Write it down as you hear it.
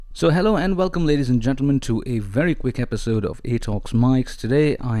So hello and welcome ladies and gentlemen to a very quick episode of A Talks Mics.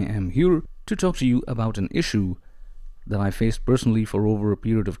 Today I am here to talk to you about an issue that I faced personally for over a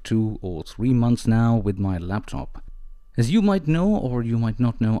period of 2 or 3 months now with my laptop. As you might know or you might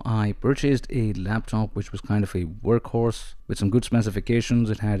not know, I purchased a laptop which was kind of a workhorse with some good specifications.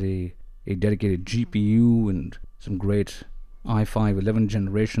 It had a dedicated GPU and some great i5 11th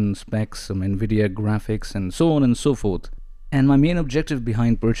generation specs, some NVIDIA graphics and so on and so forth. And my main objective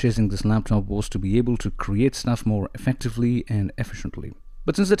behind purchasing this laptop was to be able to create stuff more effectively and efficiently.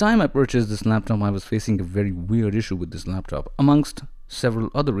 But since the time I purchased this laptop, I was facing a very weird issue with this laptop, amongst several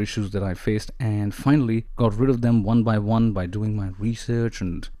other issues that I faced, and finally got rid of them one by one by doing my research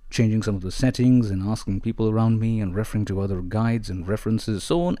and changing some of the settings and asking people around me and referring to other guides and references,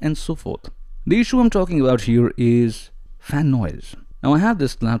 so on and so forth. The issue I'm talking about here is fan noise. Now I have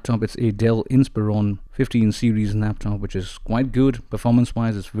this laptop. It's a Dell Inspiron 15 series laptop, which is quite good. Performance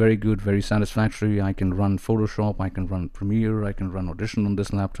wise, it's very good, very satisfactory. I can run Photoshop, I can run Premiere, I can run Audition on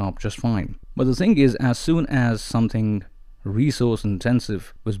this laptop just fine. But the thing is, as soon as something resource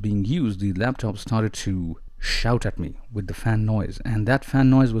intensive was being used, the laptop started to shout at me with the fan noise. And that fan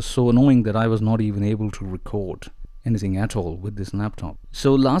noise was so annoying that I was not even able to record anything at all with this laptop.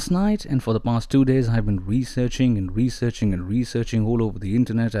 So last night and for the past 2 days I've been researching all over the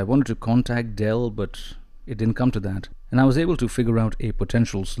internet. I wanted to contact Dell, but it didn't come to that, and I was able to figure out a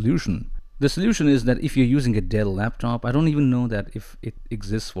potential solution. The solution is that if you're using a Dell laptop, I don't even know that if it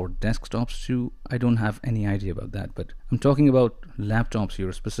exists for desktops too. I don't have any idea about that, but I'm talking about laptops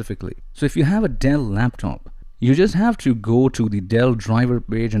here specifically. So if you have a Dell laptop, you just have to go to the Dell driver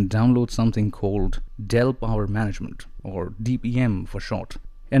page and download something called Dell Power Management, or DPM for short,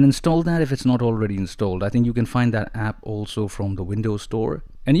 and install that if it's not already installed. I think you can find that app also from the Windows Store,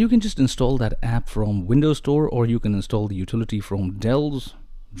 and you can just install that app from Windows Store, or you can install the utility from Dell's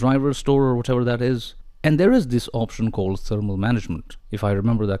driver store or whatever that is. And there is this option called thermal management, if I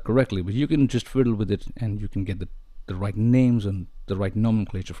remember that correctly, but you can just fiddle with it and you can get the right names and the right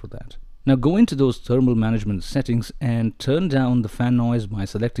nomenclature for that. Now go into those thermal management settings and turn down the fan noise by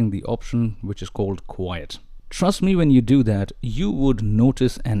selecting the option which is called quiet. Trust me, when you do that, you would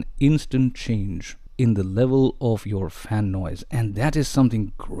notice an instant change in the level of your fan noise, and that is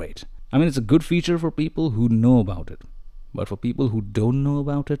something great. I mean, it's a good feature for people who know about it, but for people who don't know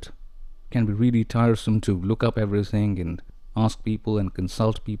about it, it can be really tiresome to look up everything and ask people and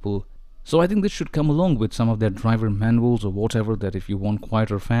consult people. So I think this should come along with some of their driver manuals or whatever, that if you want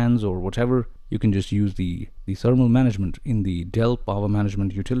quieter fans or whatever, you can just use the thermal management in the Dell Power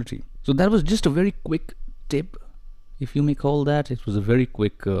Management utility. So that was just a very quick tip, if you may call that. It was a very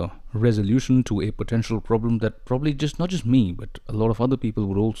quick resolution to a potential problem that probably not just me, but a lot of other people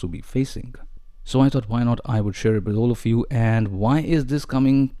would also be facing. So I thought, why not I would share it with all of you. And why is this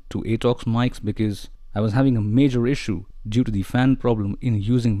coming to A Talks Mics? Because I was having a major issue due to the fan problem in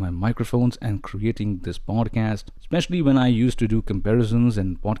using my microphones and creating this podcast, especially when I used to do comparisons,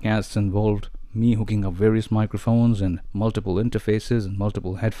 and podcasts involved me hooking up various microphones and multiple interfaces and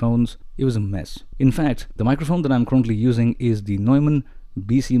multiple headphones. It was a mess. In fact, the microphone that I'm currently using is the Neumann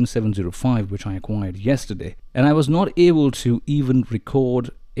BCM705, which I acquired yesterday, and I was not able to even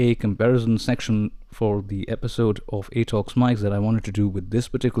record a comparison section for the episode of A Talks Mics that I wanted to do with this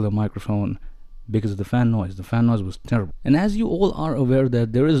particular microphone because of the fan noise. The fan noise was terrible. And as you all are aware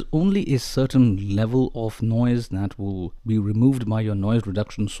that there is only a certain level of noise that will be removed by your noise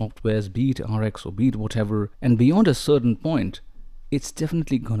reduction softwares, be it RX or be it whatever, and beyond a certain point, it's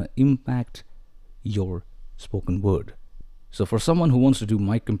definitely gonna impact your spoken word. So for someone who wants to do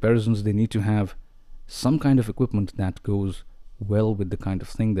mic comparisons, they need to have some kind of equipment that goes well with the kind of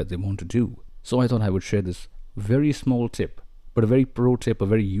thing that they want to do. So I thought I would share this very small tip, but a very pro tip, a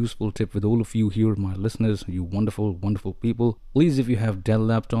very useful tip with all of you here, my listeners, you wonderful, wonderful people. Please, if you have Dell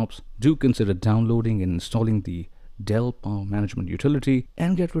laptops, do consider downloading and installing the Dell Power Management utility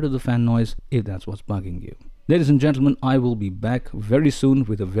and get rid of the fan noise if that's what's bugging you. Ladies and gentlemen, I will be back very soon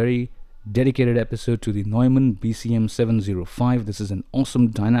with a very dedicated episode to the Neumann BCM705. This is an awesome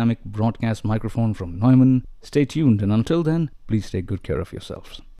dynamic broadcast microphone from Neumann. Stay tuned, and until then, please take good care of yourselves.